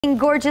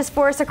Gorgeous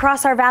for us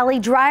across our valley.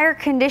 Drier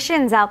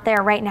conditions out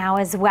there right now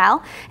as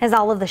well as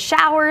all of the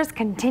showers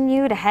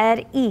continue to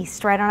head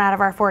east right on out of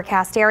our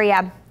forecast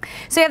area.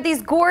 So you have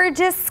these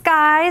gorgeous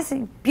skies,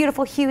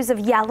 beautiful hues of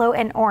yellow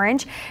and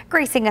orange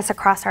gracing us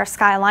across our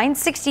skyline.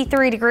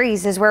 63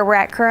 degrees is where we're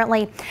at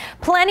currently.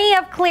 Plenty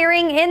of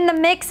clearing in the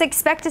mix.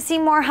 Expect to see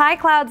more high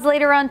clouds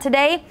later on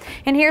today.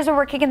 And here's where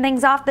we're kicking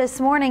things off this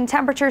morning.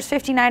 Temperatures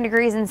 59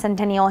 degrees in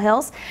Centennial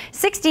Hills,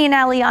 60 in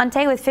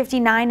Aliante with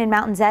 59 in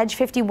Mountain's Edge,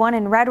 51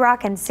 in Red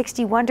Rock, and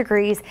 61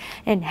 degrees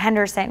in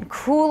Henderson.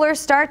 Cooler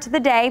start to the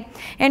day.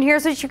 And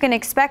here's what you can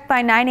expect.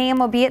 By 9 a.m.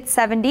 we'll be at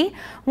 70,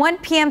 1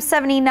 p.m.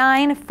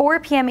 79, 4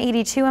 p.m.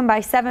 82, and by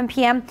 7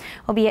 p.m.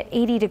 we'll be at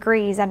 80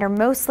 degrees under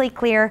mostly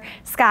clear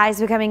skies,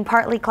 becoming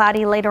partly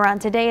cloudy later on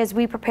today as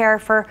we prepare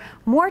for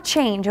more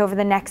change over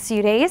the next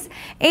few days.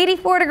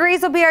 84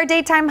 degrees will be our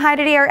daytime high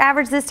today. Our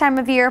average this time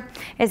of year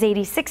is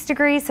 86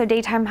 degrees, so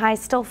daytime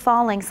highs still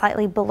falling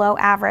slightly below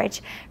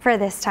average for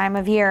this time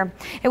of year.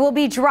 It will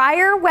be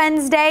drier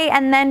Wednesday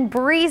and then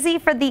breezy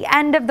for the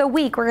end of the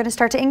week. We're going to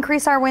start to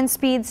increase our wind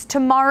speeds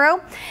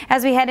tomorrow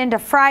as we head into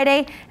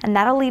Friday, and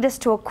that'll lead us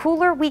to a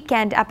cooler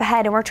weekend up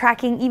ahead. And we're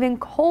tracking even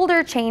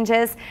colder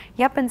changes.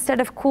 Yep, instead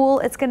of cool,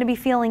 it's going to be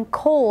feeling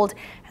cold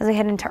as we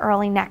head into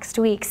early next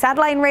week.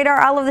 Satellite and radar,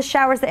 all of the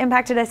showers that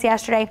impacted us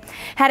yesterday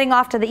heading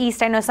off to the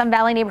east. I know some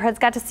valley neighborhoods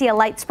got to see a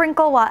light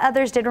sprinkle while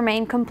others did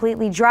remain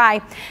completely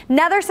dry.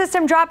 Another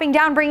system dropping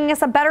down, bringing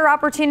us a better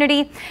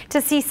opportunity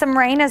to see some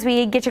rain as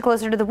we get you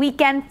closer to the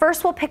weekend.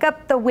 First, we'll pick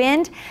up the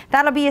wind.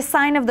 That'll be a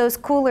sign of those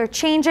cooler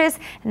changes.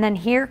 And then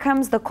here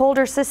comes the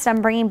colder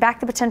system, bringing back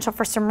the potential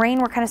for some rain.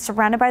 We're kind of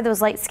surrounded by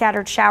those light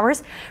scattered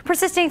showers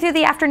persisting through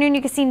the afternoon.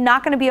 You can see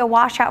not going to be a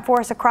washout for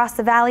us across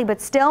the valley,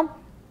 but still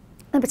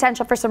the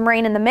potential for some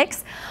rain in the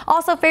mix.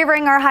 Also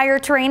favoring our higher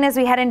terrain as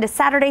we head into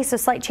Saturday, so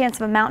slight chance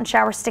of a mountain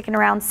shower sticking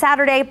around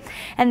Saturday.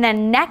 And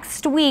then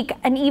next week,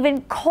 an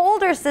even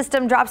colder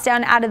system drops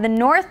down out of the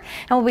north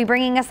and will be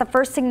bringing us the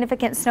first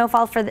significant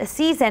snowfall for the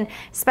season,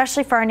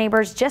 especially for our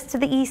neighbors just to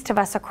the east of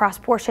us across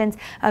portions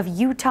of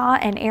Utah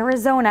and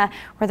Arizona,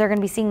 where they're going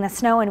to be seeing the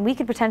snow, and we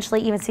could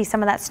potentially even see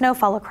some of that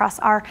snowfall across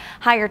our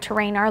higher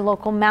terrain, our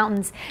local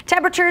mountains.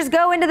 Temperatures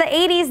go into the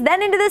 80s,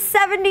 then into the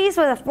 70s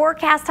with a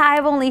forecast high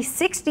of only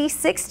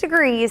 66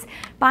 degrees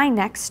by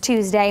next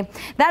Tuesday.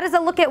 That is a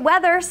look at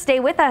weather. Stay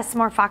with us.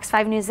 More Fox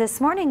 5 News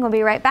this morning. We'll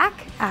be right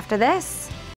back after this.